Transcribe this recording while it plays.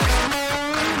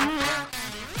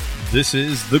This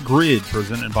is The Grid,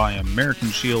 presented by American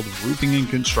Shield Roofing and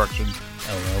Construction,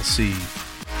 LLC.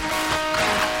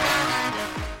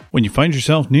 When you find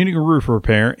yourself needing a roof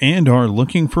repair and are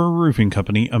looking for a roofing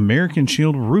company, American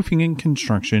Shield Roofing and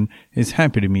Construction is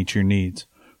happy to meet your needs.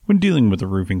 When dealing with a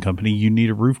roofing company, you need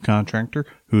a roof contractor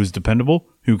who is dependable,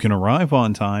 who can arrive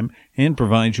on time, and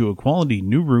provide you a quality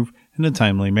new roof in a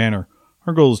timely manner.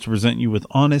 Our goal is to present you with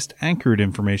honest, accurate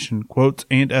information, quotes,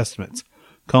 and estimates.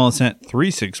 Call us at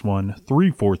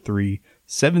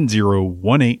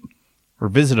 361-343-7018 or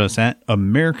visit us at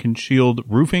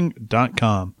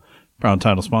AmericanShieldRoofing.com. Proud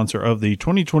title sponsor of the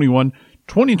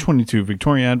 2021-2022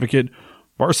 Victoria Advocate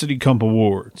Varsity Cup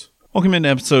Awards. Welcome into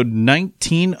episode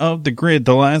 19 of The Grid,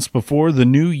 the last before the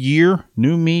new year,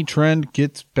 new me trend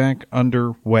gets back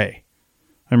underway.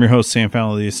 I'm your host, Sam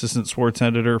Fowler, the assistant sports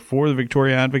editor for the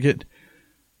Victoria Advocate.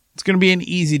 It's going to be an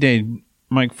easy day.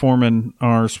 Mike Foreman,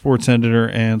 our sports editor,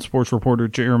 and sports reporter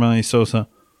Jeremiah Sosa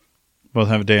both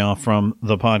have a day off from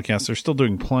the podcast. They're still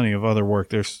doing plenty of other work.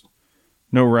 There's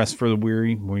no rest for the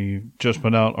weary. We just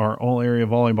put out our all-area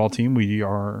volleyball team. We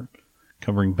are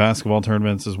covering basketball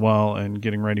tournaments as well and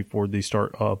getting ready for the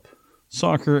start of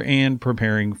soccer and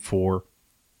preparing for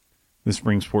the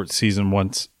spring sports season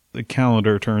once the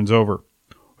calendar turns over.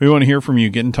 We want to hear from you.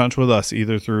 Get in touch with us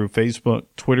either through Facebook,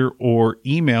 Twitter, or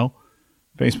email.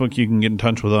 Facebook, you can get in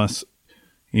touch with us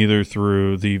either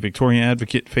through the Victoria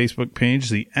Advocate Facebook page,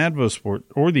 the Advo Sport,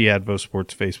 or the Advo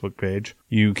Sports Facebook page.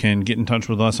 You can get in touch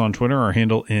with us on Twitter. Our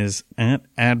handle is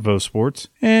 @AdvoSports.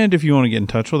 And if you want to get in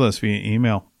touch with us via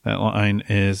email, that line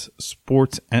is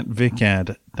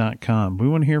sports@vicad.com. We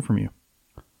want to hear from you.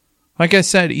 Like I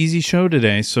said, easy show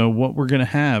today. So what we're going to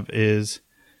have is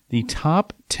the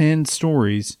top 10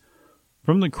 stories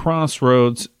from the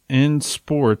crossroads in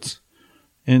sports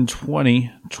in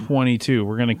 2022.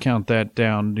 We're going to count that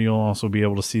down. You'll also be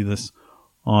able to see this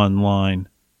online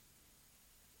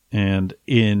and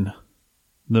in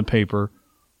the paper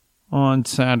on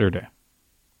Saturday.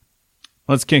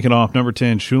 Let's kick it off. Number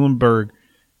 10, Schulenburg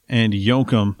and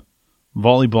Yoakum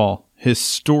volleyball.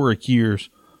 Historic years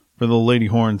for the Lady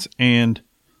Horns and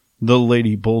the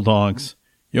Lady Bulldogs.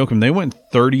 Yoakum, they went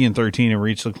 30-13 and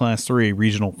reached the Class 3A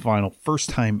regional final. First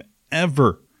time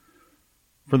ever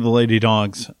for the Lady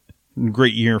Dogs.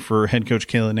 Great year for head coach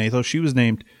Kayla Natho. She was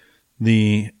named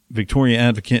the Victoria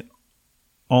Advocate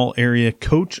All-Area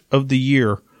Coach of the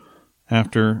Year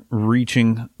after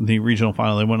reaching the regional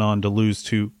final. They went on to lose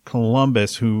to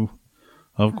Columbus, who,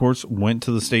 of course, went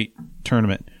to the state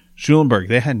tournament. Schulenburg,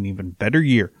 they had an even better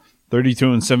year.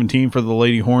 32-17 for the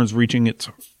Lady Horns, reaching their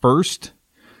first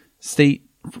state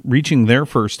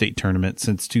tournament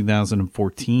since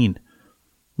 2014.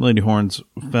 Lady Horns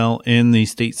fell in the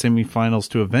state semifinals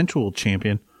to eventual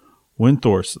champion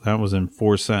Windthorst. That was in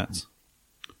 4 sets.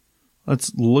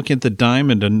 Let's look at the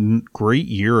Diamond. A great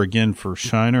year again for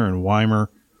Shiner and Weimer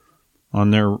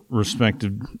on their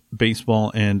respective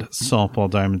baseball and softball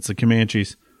diamonds. The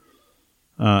Comanches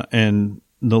and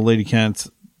the Lady Cats,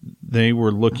 they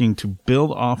were looking to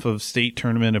build off of state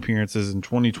tournament appearances in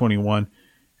 2021.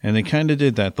 And they kind of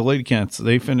did that. The Lady Cats,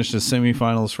 they finished the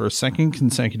semifinals for a second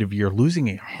consecutive year, losing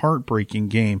a heartbreaking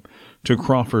game to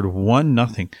Crawford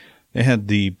 1-0. They had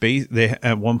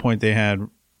at one point they had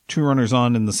 2 runners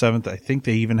on in the 7th. I think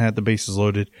they even had the bases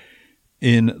loaded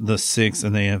in the 6th,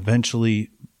 and they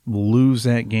eventually lose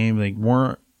that game. They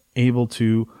weren't able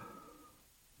to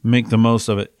make the most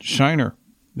of it. Shiner,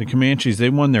 the Comanches, they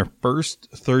won their first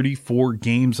 34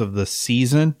 games of the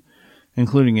season,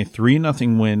 including a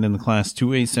 3-0 win in the Class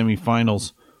 2A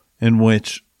semifinals, in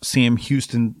which Sam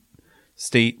Houston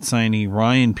State signee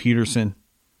Ryan Peterson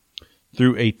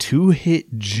threw a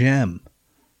 2-hit gem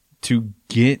to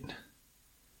get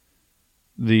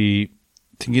the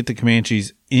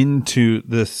Comanches into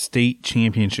the state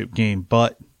championship game,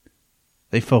 but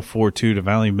they fell 4-2 to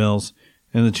Valley Mills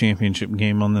in the championship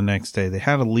game on the next day. They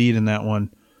had a lead in that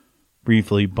one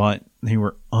briefly, but they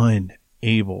were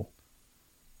unable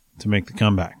to make the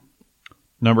comeback.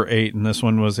 Number 8, and this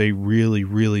one was a really,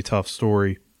 really tough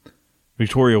story.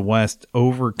 Victoria West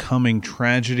overcoming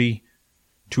tragedy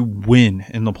to win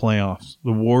in the playoffs.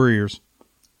 The Warriors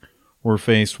were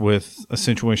faced with a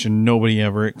situation nobody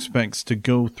ever expects to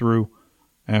go through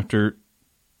after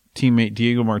teammate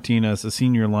Diego Martinez, a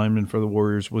senior lineman for the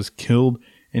Warriors, was killed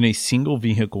in a single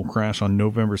vehicle crash on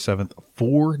November 7th,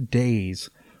 4 days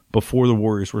before the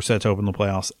Warriors were set to open the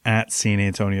playoffs at San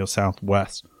Antonio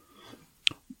Southwest.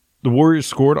 The Warriors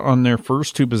scored on their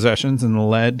first 2 possessions and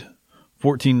led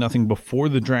 14-0 before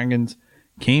the Dragons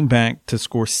came back to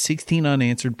score 16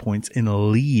 unanswered points in a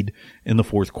lead in the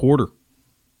 4th quarter.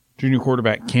 Junior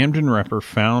quarterback Camden Repper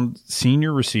found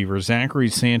senior receiver Zachary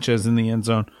Sanchez in the end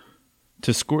zone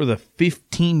to score the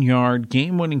 15-yard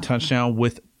game-winning touchdown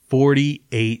with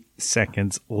 48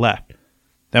 seconds left.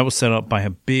 That was set up by a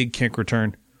big kick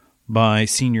return by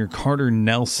senior Carter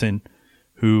Nelson,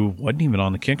 who wasn't even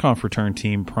on the kickoff return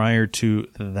team prior to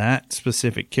that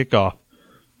specific kickoff.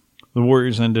 The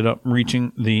Warriors ended up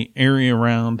reaching the area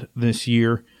round this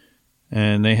year,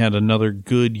 and they had another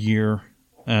good year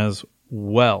as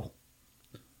well.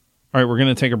 All right, we're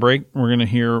going to take a break. We're going to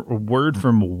hear a word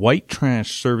from White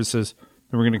Trash Services.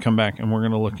 Then we're going to come back, and we're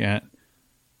going to look at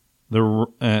the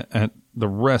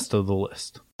rest of the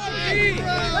list.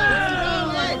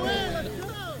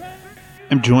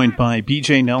 I'm joined by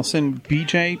BJ Nelson.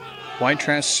 BJ, White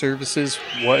Trash Services,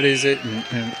 what is it,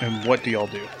 and what do y'all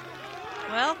do?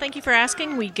 Well, thank you for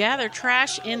asking. We gather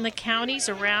trash in the counties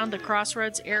around the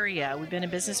Crossroads area. We've been in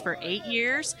business for 8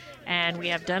 years, and we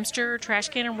have dumpster, trash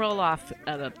can, and roll-off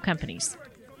companies.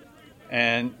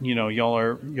 And, you know, y'all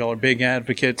are big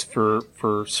advocates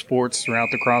for sports throughout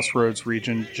the Crossroads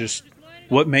region. Just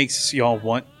what makes y'all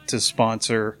want to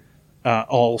sponsor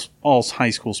all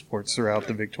high school sports throughout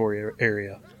the Victoria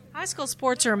area? High school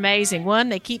sports are amazing. One,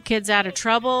 they keep kids out of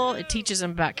trouble. It teaches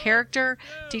them about character,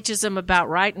 teaches them about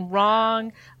right and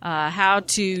wrong, how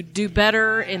to do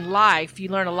better in life. You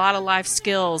learn a lot of life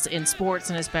skills in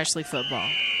sports and especially football.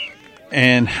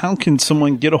 And how can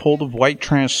someone get a hold of White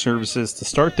Trash Services to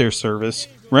start their service,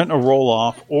 rent a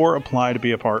roll-off, or apply to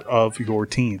be a part of your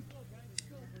team?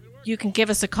 You can give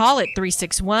us a call at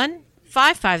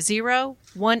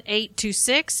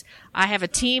 361-550-1826. I have a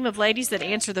team of ladies that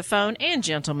answer the phone and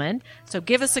gentlemen. So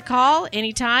give us a call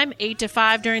anytime, 8 to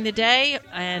 5 during the day,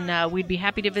 and we'd be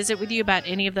happy to visit with you about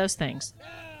any of those things.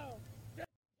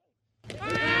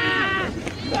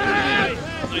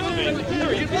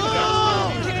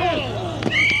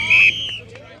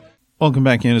 Welcome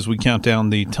back in as we count down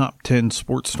the top 10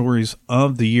 sports stories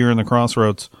of the year in the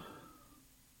Crossroads.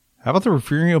 How about the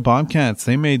Refugio Bobcats?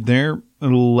 They made their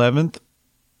 11th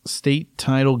state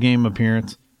title game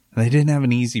appearance. They didn't have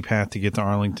an easy path to get to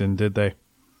Arlington, did they?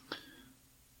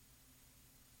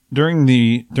 During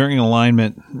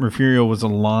alignment, Refugio was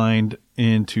aligned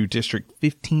into District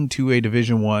 15-2A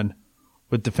Division I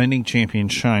with defending champion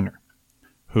Shiner,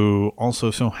 who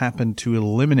also so happened to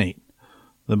eliminate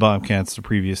the Bobcats the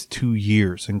previous 2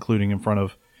 years, including in front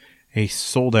of a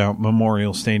sold-out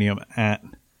Memorial Stadium at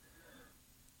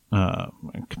a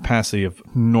capacity of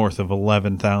north of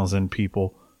 11,000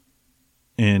 people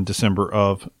in December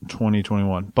of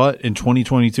 2021. But in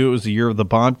 2022, it was the year of the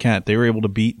Bobcat. They were able to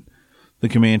beat the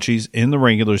Comanches in the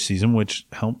regular season, which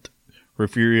helped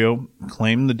Refugio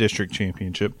claim the district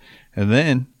championship. And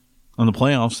then on the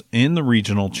playoffs in the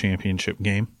regional championship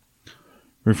game,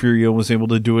 Refugio was able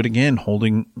to do it again,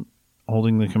 holding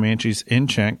the Comanches in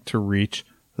check to reach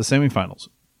the semifinals.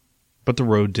 But the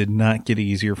road did not get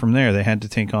easier from there. They had to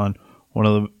take on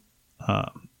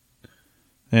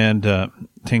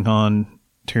take on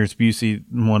Terrace Busey,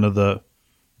 one of the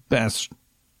best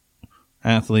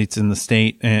athletes in the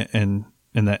state, and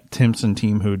that Timpson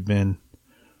team who had been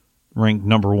ranked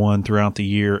number 1 throughout the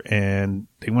year, and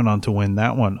they went on to win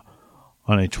that one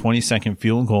on a 20-second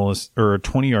field goal, or a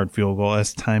 20-yard field goal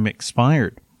as time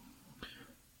expired.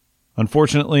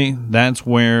 Unfortunately, that's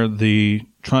where the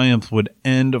triumph would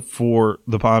end for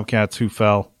the Bobcats, who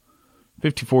fell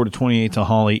 54-28 to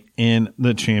Holly in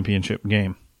the championship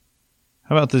game.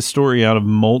 How about this story out of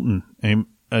Moulton?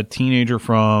 A teenager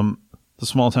from the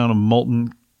small town of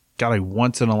Moulton got a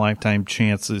once-in-a-lifetime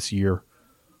chance this year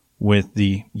with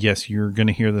the, yes, you're going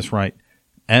to hear this right,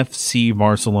 FC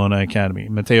Barcelona Academy.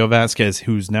 Mateo Vasquez,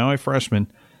 who's now a freshman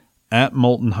at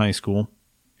Moulton High School,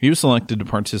 he was selected to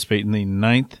participate in the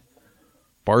 9th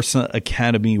Barca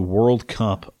Academy World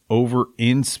Cup over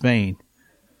in Spain.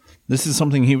 This is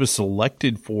something he was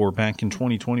selected for back in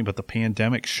 2020, but the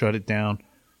pandemic shut it down,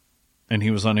 and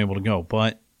he was unable to go.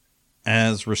 But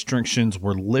as restrictions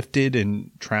were lifted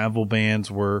and travel bans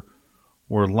were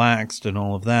laxed and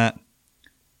all of that,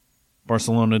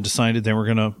 Barcelona decided they were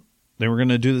gonna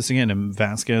do this again, and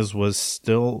Vasquez was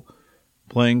still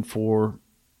playing for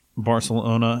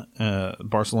Barcelona,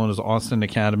 Barcelona's Austin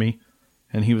Academy,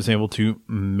 and he was able to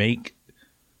make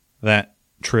that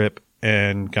trip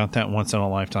and got that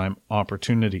once-in-a-lifetime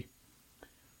opportunity.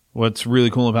 What's really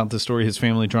cool about this story, his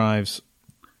family drives,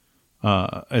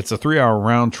 it's a 3-hour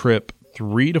round trip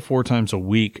 3 to 4 times a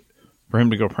week for him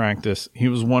to go practice. He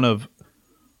was one of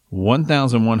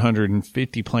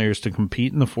 1,150 players to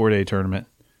compete in the 4-day tournament.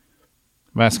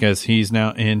 Vasquez, he's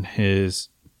now in his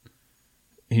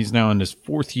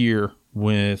 4th year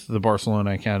with the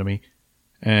Barcelona Academy,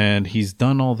 and he's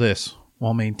done all this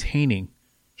while maintaining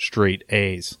straight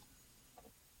A's.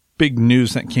 Big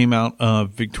news that came out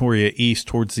of Victoria East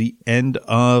towards the end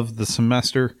of the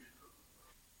semester.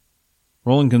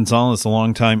 Roland Gonzalez, the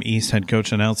longtime East head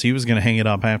coach, announced he was going to hang it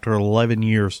up after 11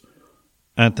 years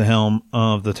at the helm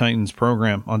of the Titans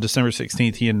program. On December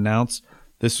 16th, he announced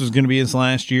this was going to be his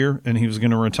last year, and he was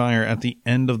going to retire at the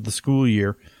end of the school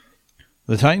year.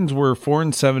 The Titans were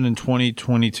 4-7 in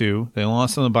 2022. They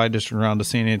lost in the bi-district round to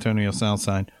San Antonio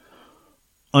Southside.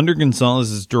 Under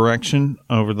Gonzalez's direction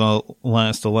over the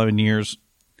last 11 years,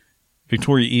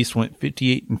 Victoria East went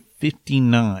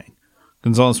 58-59.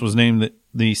 Gonzalez was named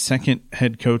the second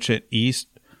head coach at East,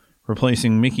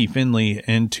 replacing Mickey Finley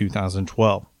in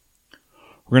 2012.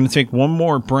 We're going to take one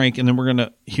more break, and then we're going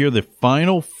to hear the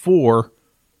final four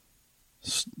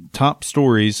top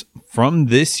stories from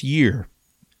this year.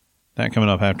 That coming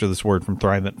up after this word from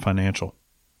Thrivent Financial.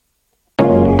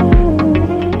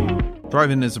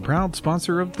 Thrivent is a proud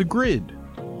sponsor of The Grid.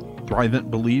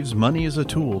 Thrivent believes money is a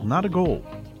tool, not a goal.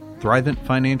 Thrivent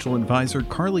financial advisor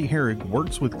Carly Herrig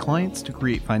works with clients to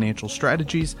create financial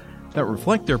strategies that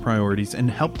reflect their priorities and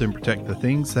help them protect the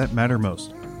things that matter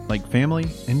most, like family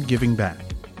and giving back.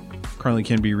 Carly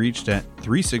can be reached at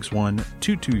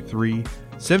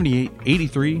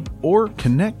 361-223-7883 or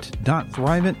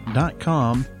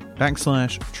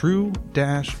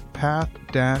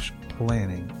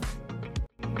connect.thrivent.com/true-path-planning.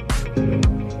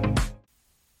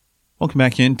 Welcome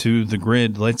back into The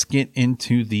Grid. Let's get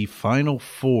into the final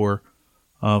four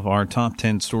of our top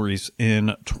 10 stories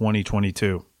in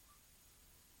 2022.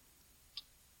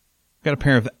 Got a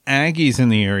pair of Aggies in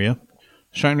the area.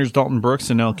 Shiners Dalton Brooks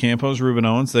and El Campos, Ruben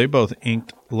Owens, they both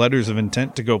inked letters of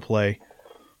intent to go play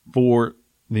for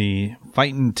the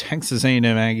fighting Texas A&M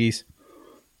Aggies.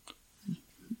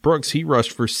 Brooks, he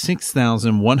rushed for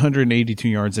 6,182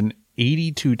 yards and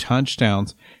 82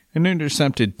 touchdowns and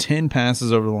intercepted 10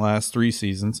 passes over the last 3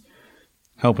 seasons,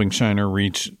 helping Shiner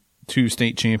reach 2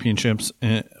 state championships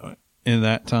in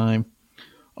that time.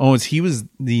 Owens, he was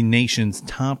the nation's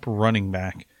top running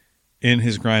back in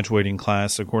his graduating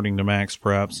class, according to Max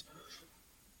Preps.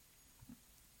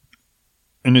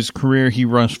 In his career, he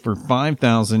rushed for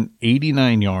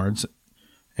 5,089 yards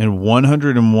and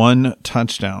 101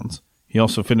 touchdowns. He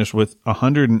also finished with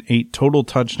 108 total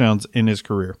touchdowns in his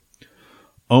career.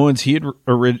 Owens, he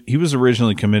was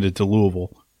originally committed to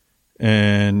Louisville,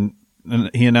 and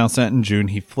he announced that in June.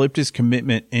 He flipped his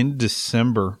commitment in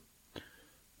December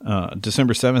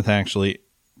 7th, actually,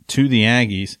 to the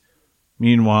Aggies.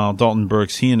 Meanwhile, Dalton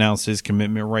Brooks, he announced his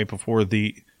commitment right before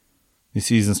the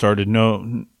season started.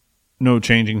 No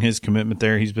changing his commitment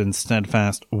there. He's been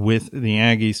steadfast with the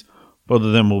Aggies. Both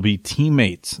of them will be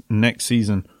teammates next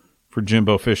season for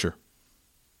Jimbo Fisher.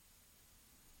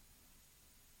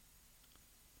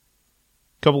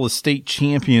 Couple of state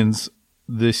champions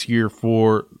this year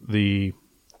for the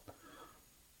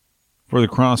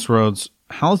Crossroads.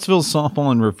 Hallettsville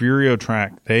softball and Refugio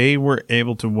track, they were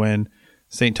able to win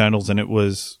state titles, and it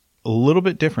was a little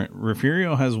bit different.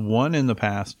 Refugio has won in the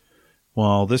past,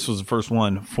 while this was the first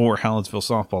one for Hallettsville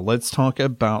softball. Let's talk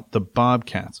about the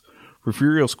Bobcats.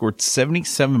 Refugio scored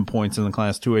 77 points in the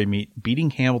Class 2A meet,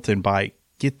 beating Hamilton by,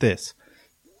 get this,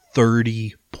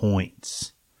 30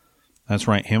 points. That's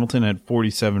right, Hamilton had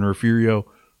 47. Refugio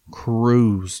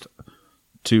cruised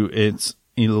to its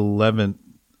 11th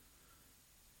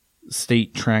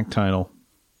state track title.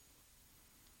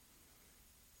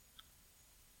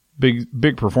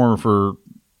 Big performer for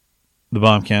the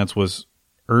Bobcats was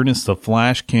Ernest the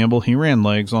Flash Campbell. He ran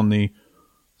legs on the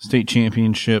state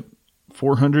championship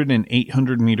 400 and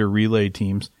 800 meter relay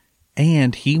teams,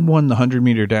 and he won the 100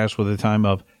 meter dash with a time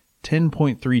of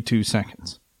 10.32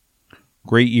 seconds.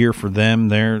 Great year for them.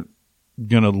 They're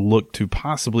going to look to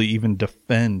possibly even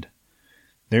defend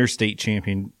their state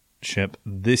championship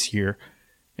this year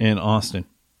in Austin.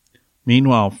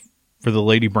 Meanwhile, for the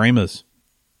Lady Brahmas,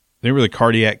 they were the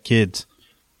Cardiac Kids.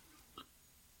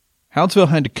 Hallettsville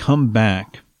had to come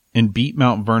back and beat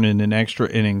Mount Vernon in extra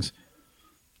innings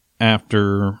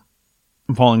after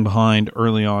falling behind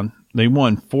early on. They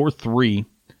won 4-3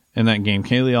 in that game.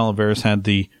 Kaylee Oliveras had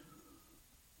the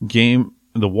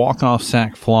walk-off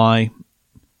sack fly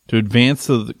to advance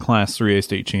to the Class 3A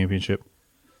state championship.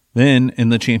 Then, in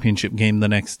the championship game the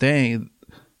next day,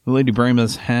 the Lady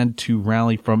Brahmas had to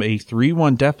rally from a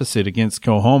 3-1 deficit against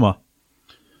Coahoma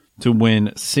to win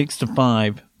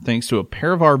 6-5, thanks to a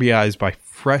pair of RBIs by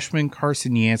freshman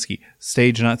Carson Yansky.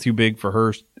 Stage not too big for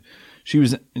her. She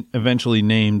was eventually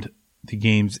named the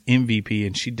game's MVP,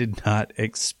 and she did not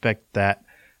expect that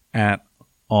at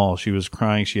all. She was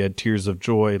crying. She had tears of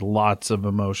joy, lots of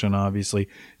emotion, obviously.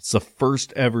 It's the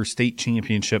first ever state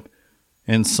championship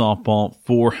in softball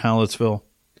for Hallettsville.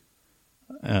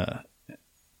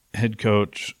 Head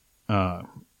coach Callie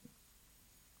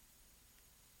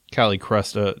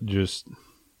Cresta, just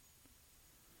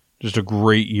a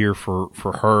great year for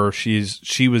her.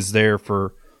 She was there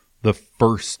for the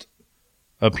first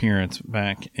appearance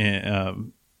back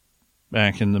in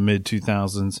the mid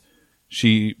 2000s.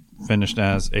 She finished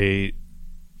as a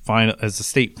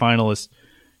state finalist.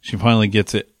 She finally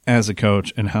gets it as a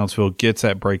coach, and Hallettsville gets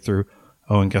that breakthrough.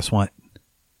 Oh, and guess what?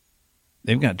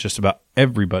 They've got just about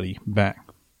everybody back,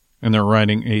 and they're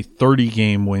riding a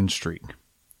 30-game win streak.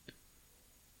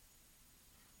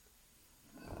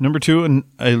 Number 2,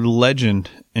 a legend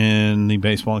in the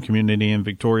baseball community in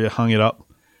Victoria hung it up.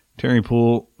 Terry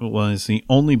Poole was the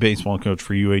only baseball coach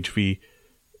for UHV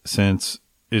since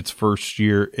its first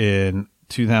year in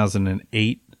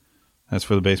 2008. That's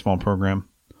for the baseball program.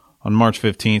 On March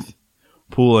 15th,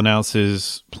 Poole announced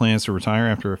his plans to retire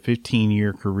after a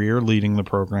 15-year career leading the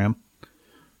program.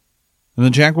 And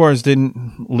the Jaguars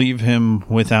didn't leave him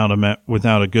without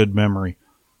a good memory.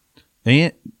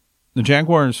 The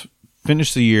Jaguars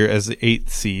finished the year as the 8th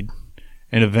seed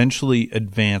and eventually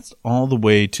advanced all the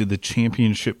way to the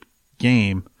championship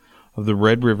game of the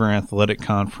Red River Athletic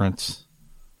Conference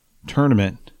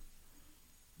tournament.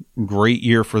 Great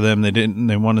year for them.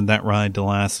 They wanted that ride to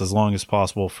last as long as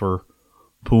possible for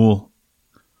Poole.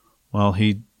 Well,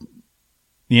 the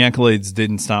accolades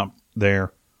didn't stop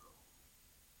there.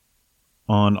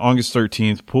 On August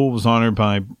 13th, Poole was honored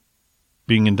by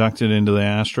being inducted into the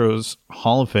Astros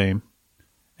Hall of Fame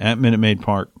at Minute Maid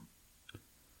Park.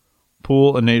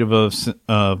 Poole, a native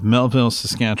of Melville,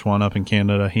 Saskatchewan, up in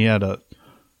Canada, he had a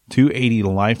 280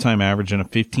 lifetime average in a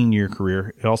 15-year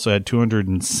career. He also had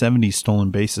 270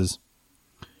 stolen bases.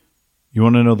 You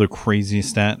want to know the craziest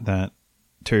stat that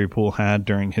Terry Poole had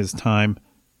during his time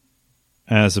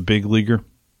as a big leaguer?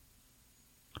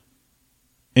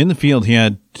 In the field, he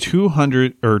had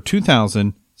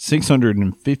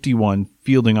 2,651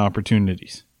 fielding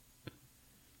opportunities.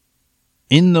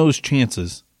 In those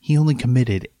chances, he only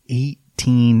committed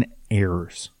 18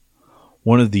 errors.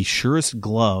 One of the surest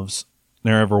gloves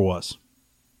there ever was.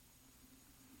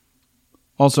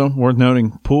 Also, worth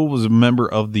noting, Poole was a member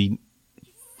of the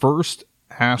first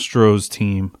Astros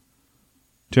team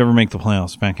to ever make the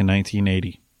playoffs back in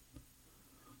 1980.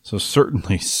 So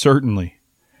certainly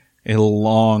a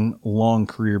long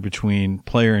career between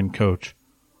player and coach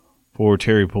for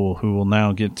Terry Poole, who will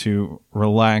now get to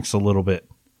relax a little bit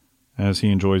as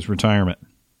he enjoys retirement.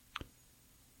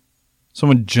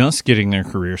 Someone just getting their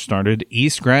career started,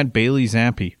 East grad Bailey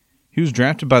Zappi. He was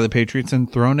drafted by the Patriots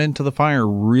and thrown into the fire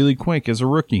really quick as a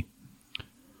rookie.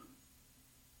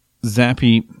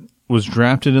 Zappi was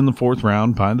drafted in the 4th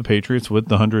round by the Patriots with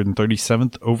the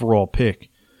 137th overall pick.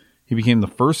 He became the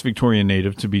first Victorian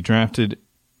native to be drafted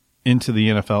into the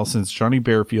NFL since Johnny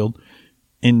Bearfield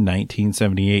in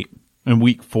 1978. In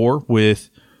Week 4, with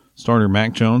starter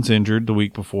Mac Jones injured the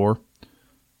week before,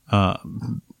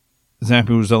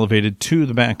 Zappi was elevated to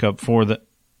the backup for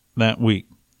that week.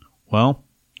 Well,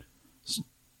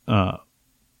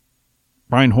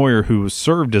 Brian Hoyer, who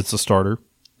served as the starter,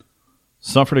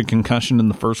 suffered a concussion in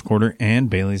the first quarter, and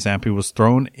Bailey Zappi was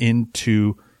thrown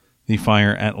into the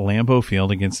fire at Lambeau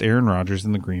Field against Aaron Rodgers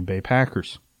and the Green Bay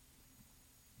Packers.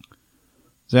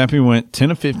 Zappi went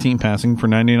 10 of 15 passing for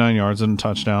 99 yards and a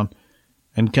touchdown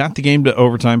and got the game to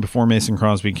overtime before Mason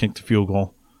Crosby kicked a field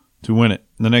goal to win it.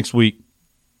 The next week,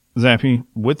 Zappi,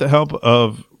 with the help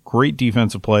of great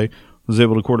defensive play, was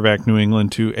able to quarterback New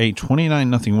England to a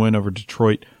 29-0 win over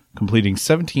Detroit, completing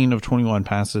 17 of 21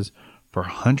 passes for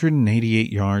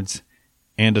 188 yards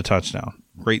and a touchdown.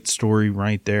 Great story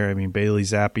right there. I mean, Bailey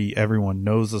Zappi, everyone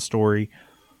knows the story.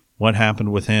 What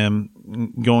happened with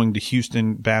him going to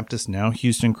Houston Baptist, now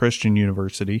Houston Christian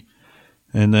University,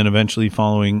 and then eventually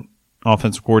following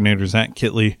offensive coordinator Zach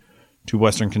Kittley to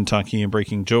Western Kentucky and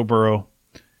breaking Joe Burrow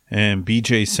and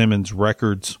B.J. Simmons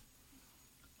records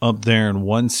up there in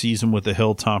one season with the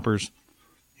Hilltoppers.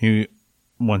 He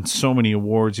won so many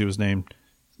awards. He was named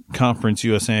Conference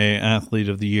USA Athlete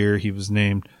of the Year. He was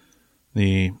named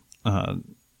the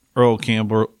Earl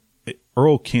Campbell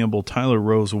Tyler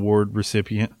Rose Award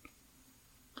recipient.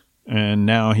 And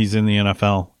now he's in the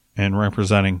NFL and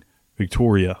representing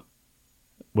Victoria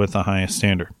with the highest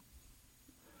standard.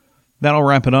 That'll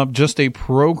wrap it up. Just a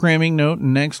programming note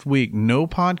next week. No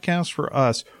podcast for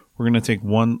us. We're going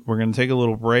to take a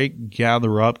little break,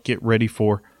 gather up, get ready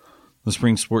for the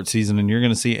spring sports season, and you're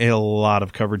going to see a lot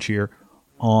of coverage here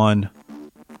on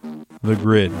The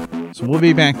Grid. So we'll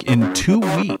be back in 2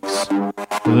 weeks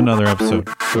with another episode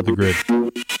of The Grid.